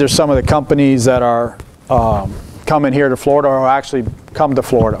 and these are some of the companies that are coming here to Florida, or actually come to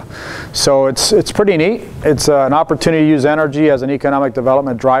Florida. So it's pretty neat. It's an opportunity to use energy as an economic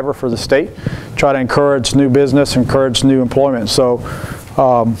development driver for the state, try to encourage new business, encourage new employment. So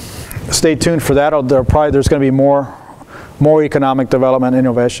stay tuned for that. There's going to be more economic development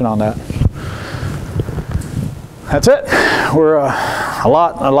innovation on that. That's it. We're a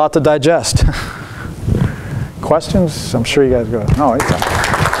lot to digest. Questions? I'm sure you guys go. No, anytime.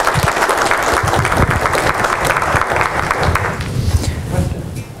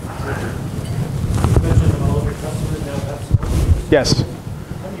 Yes. How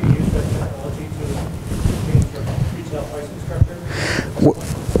do you use that technology to change your retail pricing structure?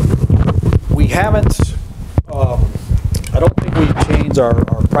 We haven't, I don't think we've changed our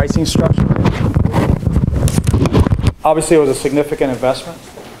pricing structure. Obviously it was a significant investment.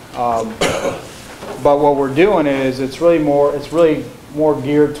 But what we're doing is it's really more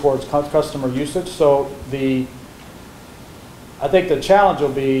geared towards customer usage. So I think the challenge will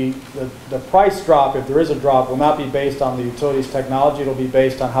be the price drop, if there is a drop, will not be based on the utilities technology. It'll be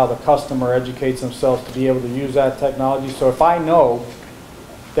based on how the customer educates themselves to be able to use that technology. So if I know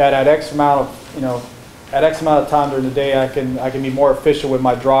that at X amount of time during the day I can be more efficient with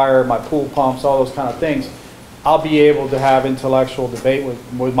my dryer, my pool pumps, all those kind of things, I'll be able to have intellectual debate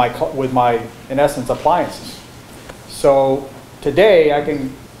with my in essence appliances. So today I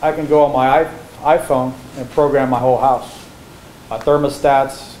can go on my iPhone and program my whole house. My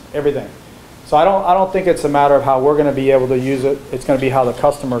thermostats, everything. So I don't think it's a matter of how we're going to be able to use it. It's going to be how the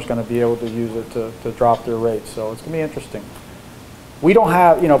customer is going to be able to use it to drop their rates. So it's going to be interesting. We don't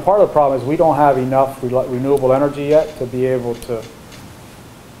have, part of the problem is we don't have enough renewable energy yet to be able to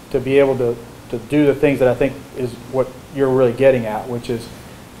do the things that I think is what you're really getting at, which is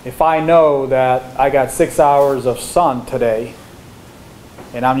if I know that I got 6 hours of sun today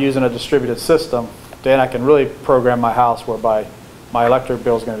and I'm using a distributed system, then I can really program my house whereby my electric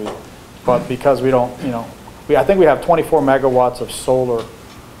bill is going to be. But because we don't, I think we have 24 megawatts of solar,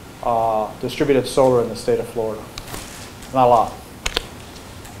 distributed solar in the state of Florida. Not a lot.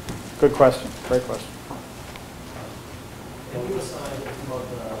 Good question. Great question. Can you assign about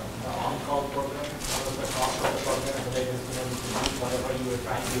the on-call program? What was the cost of the program? Whenever you were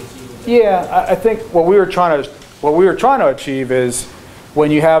trying to achieve? Yeah, I think what we were trying to what we were trying to achieve is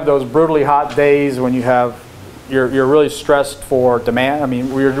when you have those brutally hot days, when you have, you're really stressed for demand. I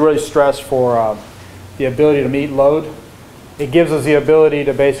mean, we're really stressed for the ability to meet load. It gives us the ability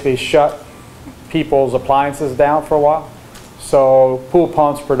to basically shut people's appliances down for a while. So pool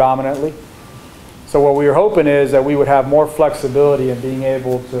pumps predominantly. So what we were hoping is that we would have more flexibility in being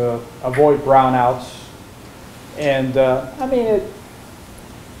able to avoid brownouts. And I mean,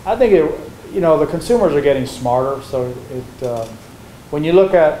 I think the consumers are getting smarter. So when you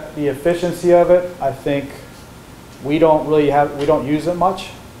look at the efficiency of it, I think we don't use it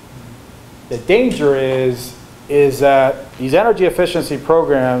much. The danger is that these energy efficiency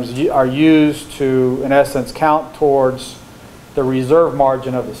programs are used to, in essence, count towards the reserve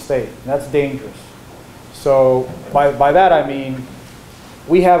margin of the state. And that's dangerous. So by that I mean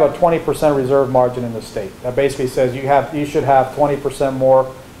we have a 20% reserve margin in the state. That basically says you should have 20%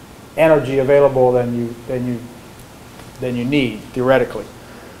 more energy available than you need theoretically.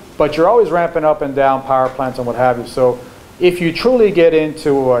 But you're always ramping up and down power plants and what have you. So if you truly get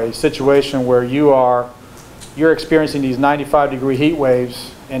into a situation where you're experiencing these 95-degree heat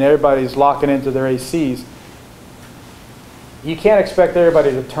waves and everybody's locking into their ACs, you can't expect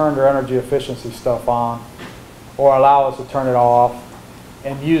everybody to turn their energy efficiency stuff on or allow us to turn it all off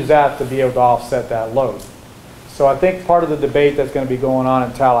and use that to be able to offset that load. So I think part of the debate that's going to be going on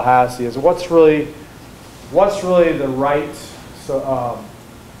in Tallahassee is what's really the right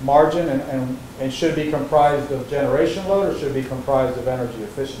margin, and should it be comprised of generation load or should it be comprised of energy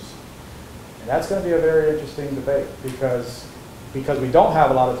efficiency? And that's going to be a very interesting debate because we don't have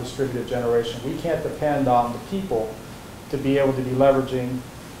a lot of distributed generation. We can't depend on the people to be able to be leveraging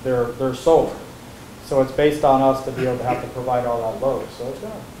their solar. So it's based on us to be able to have to provide all that load. So it's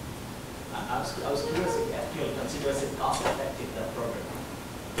going to. I was curious if you consider it cost effective, that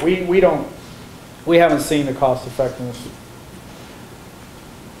program. We haven't seen the cost effectiveness.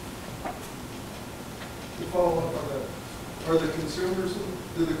 To follow up on that, do the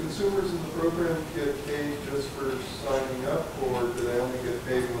consumers in the program get paid just for signing up, or do they only get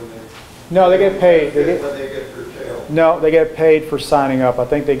paid when they? No, they get paid. When they get curtailed? No, they get paid for signing up. I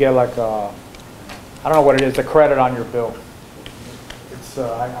think they get like I don't know what it is, a credit on your bill. It's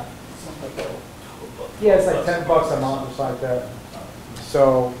yeah, it's like $10 a month or something like that.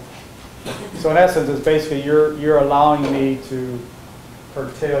 So in essence, it's basically you're allowing me to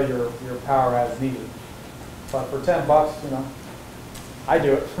curtail your power as needed. But for $10, I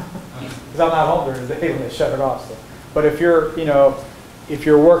do it because I'm not home during the day when they shut it off. So. But if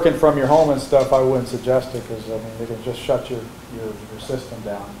you're working from your home and stuff, I wouldn't suggest it because I mean they can just shut your system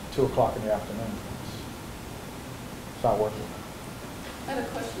down 2 o'clock in the afternoon. It's not worth it. I have a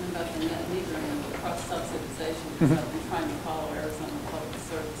question about the net metering and the cross-subsidization, because I've been trying to follow Arizona Public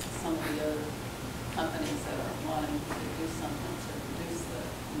Service and some of the other companies that are wanting to do something to reduce the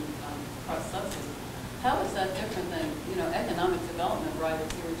cross-subsidy. How is that different than, economic development riders?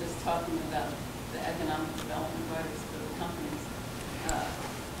 You were just talking about the economic development riders for the companies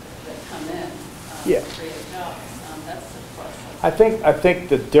that come in to create jobs. That's the cross-subsidy. I think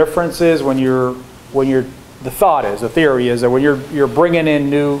the difference is the theory is that when you're bringing in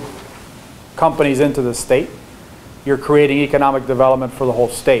new companies into the state, you're creating economic development for the whole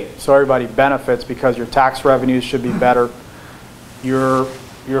state. So everybody benefits because your tax revenues should be better. You're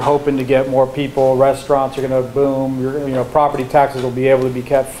hoping to get more people. Restaurants are going to boom. Property taxes will be able to be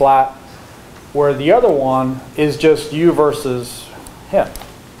kept flat. Where the other one is just you versus him.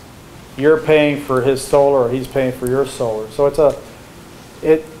 You're paying for his solar, or he's paying for your solar. So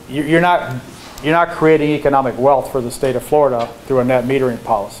you're not creating economic wealth for the state of Florida through a net metering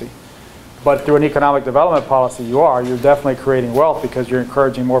policy. But through an economic development policy, you're definitely creating wealth because you're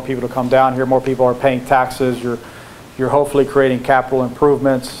encouraging more people to come down here. More people are paying taxes. You're hopefully creating capital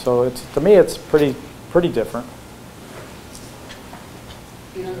improvements. So to me, it's pretty different.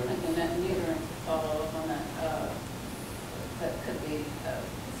 You don't think the net metering, to follow up on that, that could be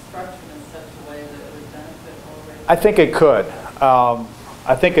structured in such a way that it would benefit already? I think it could.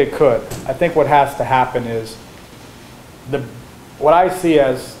 I think what has to happen is what I see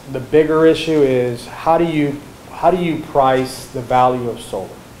as the bigger issue is how do you price the value of solar?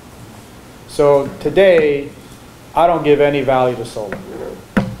 So today, I don't give any value to solar.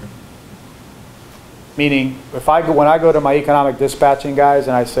 Meaning, when I go to my economic dispatching guys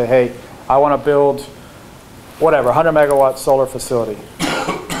and I say, hey, I want to build whatever 100 megawatt solar facility,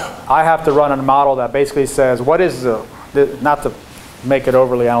 I have to run a model that basically says what is not to make it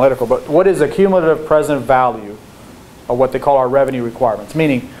overly analytical, but what is the cumulative present value of what they call our revenue requirements?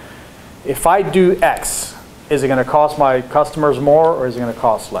 Meaning, if I do X, is it going to cost my customers more or is it going to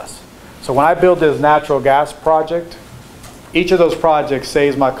cost less? So when I build this natural gas project, each of those projects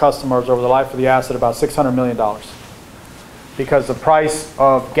saves my customers over the life of the asset about $600 million. Because the price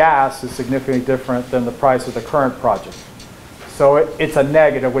of gas is significantly different than the price of the current project. So it's a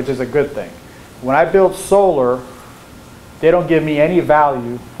negative, which is a good thing. When I build solar, they don't give me any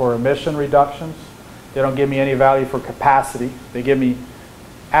value for emission reductions. They don't give me any value for capacity. They give me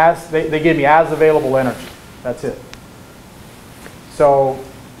as available energy. That's it. So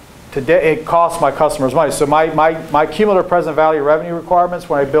today it costs my customers money. So my cumulative present value revenue requirements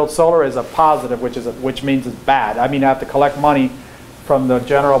when I build solar is a positive, which means it's bad. I mean I have to collect money from the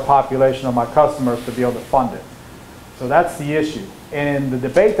general population of my customers to be able to fund it. So that's the issue. And the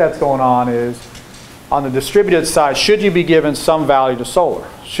debate that's going on is, on the distributed side, should you be giving some value to solar?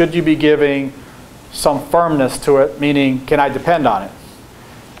 Should you be giving some firmness to it, meaning can I depend on it?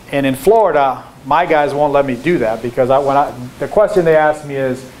 And in Florida, my guys won't let me do that because the question they ask me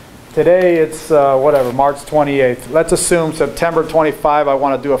is, today it's March 28th. Let's assume September 25 I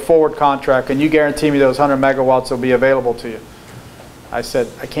want to do a forward contract and you guarantee me those 100 megawatts will be available to you. I said,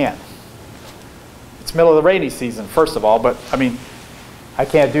 I can't. It's middle of the rainy season, first of all, but I mean, I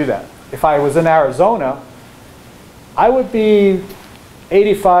can't do that. If I was in Arizona, I would be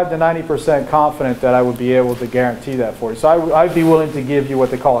 85 to 90% confident that I would be able to guarantee that for you. So I'd be willing to give you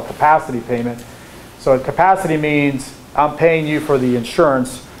what they call a capacity payment. So capacity means I'm paying you for the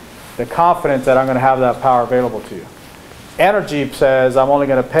insurance, the confidence that I'm going to have that power available to you. Energy says I'm only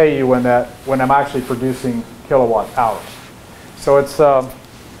going to pay you when I'm actually producing kilowatt hours. So it's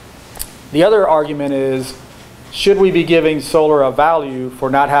the other argument is, should we be giving solar a value for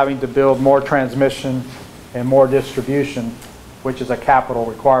not having to build more transmission and more distribution, which is a capital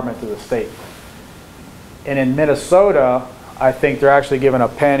requirement to the state? And in Minnesota, I think they're actually giving a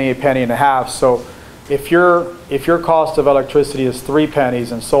penny and a half. So if your cost of electricity is 3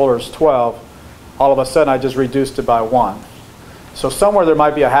 pennies and solar is 12, all of a sudden I just reduced it by 1. So somewhere there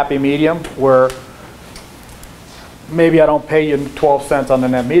might be a happy medium where maybe I don't pay you 12 cents on the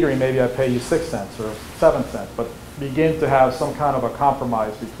net metering, maybe I pay you 6 cents or 7 cents, but begin to have some kind of a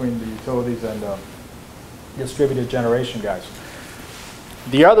compromise between the utilities and distributed generation guys.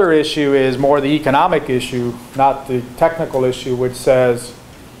 The other issue is more the economic issue, not the technical issue, which says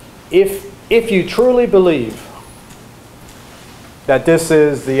if you truly believe that this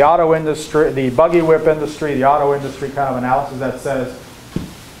is the auto industry, the buggy whip industry, the auto industry kind of analysis that says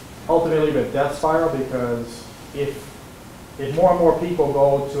ultimately a death spiral, because if more and more people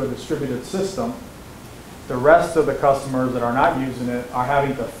go to a distributed system, the rest of the customers that are not using it are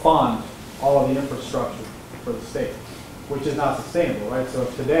having to fund all of the infrastructure for the state, which is not sustainable, right? So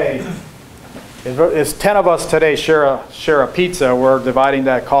if today, if 10 of us today share a pizza, we're dividing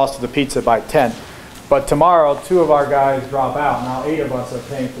that cost of the pizza by 10. But tomorrow, 2 of our guys drop out. Now 8 of us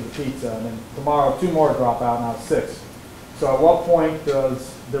are paying for the pizza. And then tomorrow, 2 more drop out. Now 6. So at what point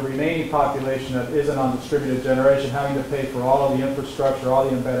does the remaining population that isn't on distributed generation having to pay for all of the infrastructure, all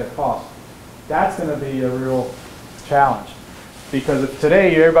the embedded costs? That's going to be a real challenge. Because if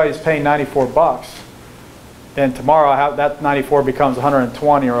today everybody's paying 94 bucks, then tomorrow that 94 becomes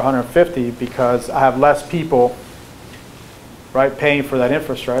 120 or 150 because I have less people, right, paying for that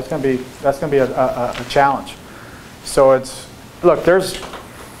infrastructure. That's going to be a challenge. So look,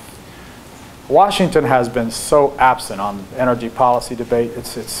 Washington has been so absent on energy policy debate.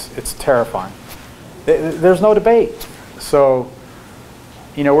 It's terrifying. There's no debate. So,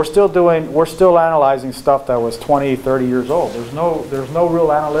 you know, we're still analyzing stuff that was 20, 30 years old. There's no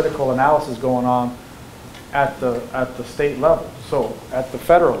real analytical analysis going on at the state level. So at the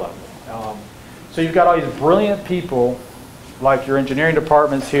federal level. So you've got all these brilliant people, like your engineering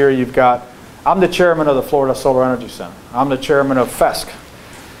departments here. I'm the chairman of the Florida Solar Energy Center. I'm the chairman of FESC,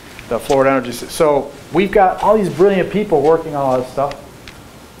 the Florida Energy Center. So we've got all these brilliant people working on all this stuff,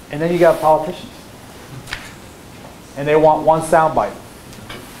 and then you got politicians, and they want one soundbite.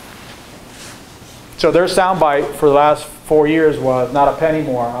 So their soundbite for the last 4 years was not a penny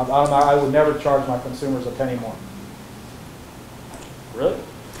more. I would never charge my consumers a penny more. Really?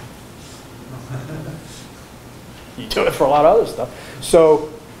 You do it for a lot of other stuff.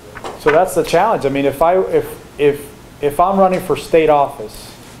 So that's the challenge. I mean, if I'm running for state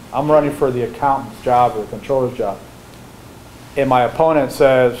office, I'm running for the accountant's job or the controller's job, and my opponent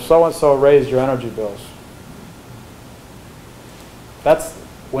says, so-and-so raised your energy bills. That's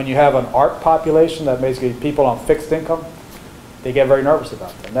when you have an ARP population, that basically people on fixed income, they get very nervous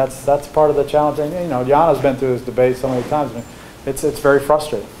about that. And that's part of the challenge. And you know, Jana's been through this debate so many times. I mean, it's very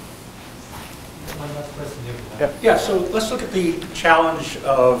frustrating. One last question here. Yeah. Yeah, so let's look at the challenge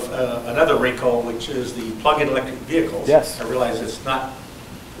of another wrinkle, which is the plug-in electric vehicles. Yes. I realize it's not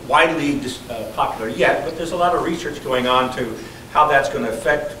widely popular yet, but there's a lot of research going on to how that's going to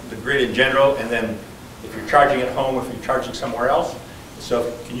affect the grid in general, and then if you're charging at home, if you're charging somewhere else.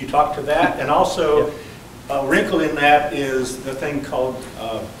 So can you talk to that? And also, a wrinkle in that is the thing called,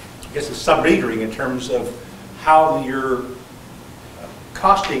 I guess it's sub-metering in terms of how you're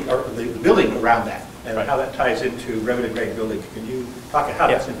costing, or the billing around that, and how that ties into revenue grade billing. Can you talk about how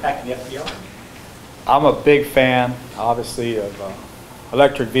that's impacting the FPL? I'm a big fan, obviously, of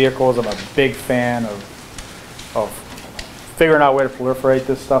electric vehicles. I'm a big fan of figuring out a way to proliferate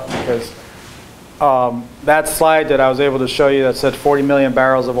this stuff, because that slide that I was able to show you that said 40 million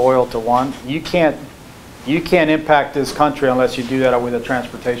barrels of oil to one, you can't impact this country unless you do that with the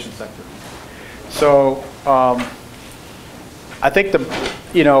transportation sector. So I think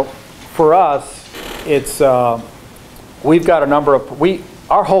for us, it's we've got a number of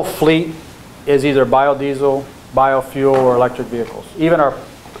our whole fleet is either biodiesel, biofuel, or electric vehicles. Even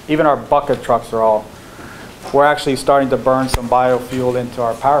our bucket trucks are all. We're actually starting to burn some biofuel into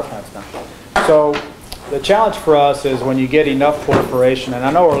our power plants now. So the challenge for us is when you get enough proliferation, and I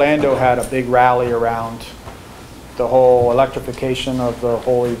know Orlando had a big rally around the whole electrification of the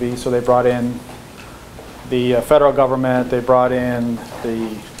whole EV. So they brought in the federal government, they brought in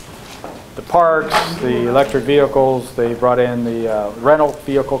the parks, the electric vehicles, they brought in the rental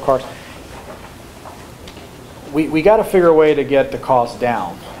vehicle cars. We got to figure a way to get the cost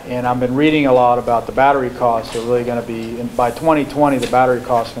down. And I've been reading a lot about the battery costs are really going to be, by 2020, the battery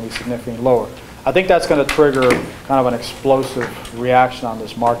costs are going to be significantly lower. I think that's going to trigger kind of an explosive reaction on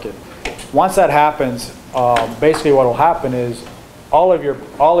this market. Once that happens, basically what will happen is all of your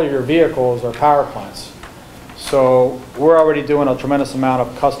vehicles are power plants. So we're already doing a tremendous amount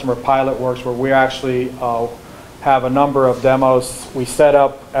of customer pilot works where we actually have a number of demos. We set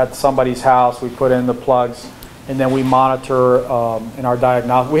up at somebody's house, we put in the plugs, and then we monitor in our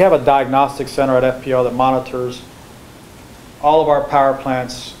diagnostic. We have a diagnostic center at FPL that monitors all of our power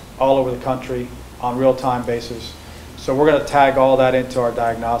plants all over the country on real-time basis. So we're going to tag all that into our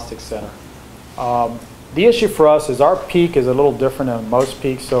diagnostic center. The issue for us is our peak is a little different than most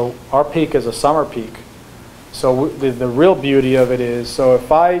peaks. So our peak is a summer peak. So the real beauty of it is, so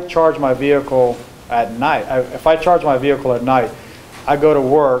if I charge my vehicle at night, I go to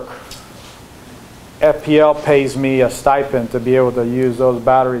work, FPL pays me a stipend to be able to use those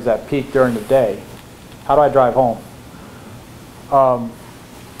batteries at peak during the day. How do I drive home?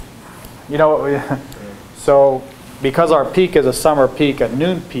 So because our peak is a summer peak, a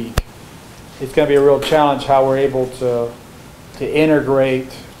noon peak, it's going to be a real challenge how we're able to integrate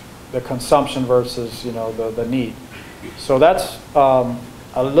the consumption versus the need. So that's a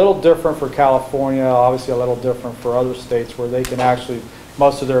little different for California, obviously a little different for other states where they can actually,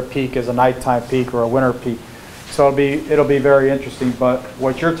 most of their peak is a nighttime peak or a winter peak. So it'll be very interesting. But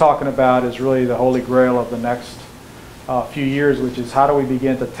what you're talking about is really the holy grail of the next few years, which is how do we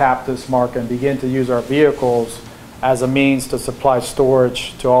begin to tap this market and begin to use our vehicles as a means to supply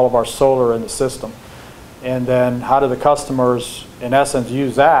storage to all of our solar in the system. And then how do the customers, in essence,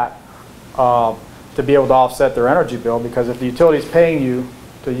 use that to be able to offset their energy bill? Because if the utility is paying you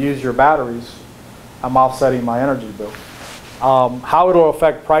to use your batteries, I'm offsetting my energy bill. How it will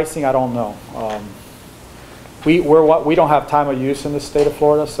affect pricing, I don't know. We don't have time of use in the state of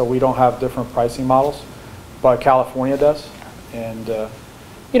Florida, so we don't have different pricing models, but California does. And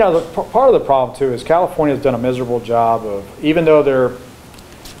part of the problem too is California has done a miserable job of, even though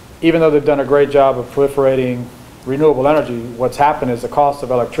they've done a great job of proliferating renewable energy, what's happened is the cost of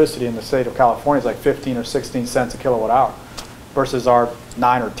electricity in the state of California is like 15 or 16 cents a kilowatt hour versus our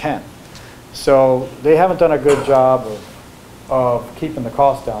 9 or 10. So they haven't done a good job of keeping the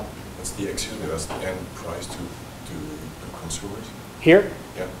cost down. That's the end price to consumers? Here?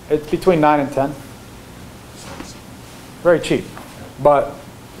 Yeah. It's between 9 and 10. Very cheap. But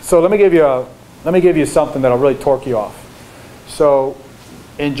so let me give you something that'll really torque you off. So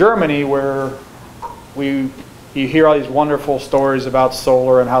in Germany, where you hear all these wonderful stories about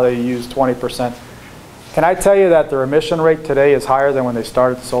solar and how they use 20%. Can I tell you that their emission rate today is higher than when they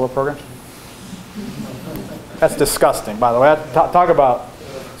started the solar program? That's disgusting, by the way. Talk about,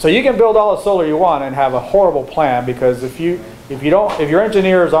 so you can build all the solar you want and have a horrible plan, because if your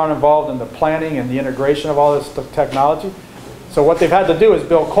engineers aren't involved in the planning and the integration of all this technology, so what they've had to do is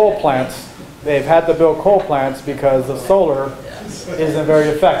build coal plants. They've had to build coal plants because the solar isn't very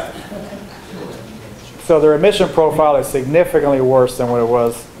effective. So their emission profile is significantly worse than what it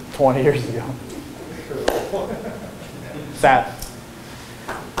was 20 years ago. Sad.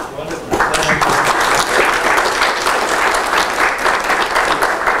 Wonderful.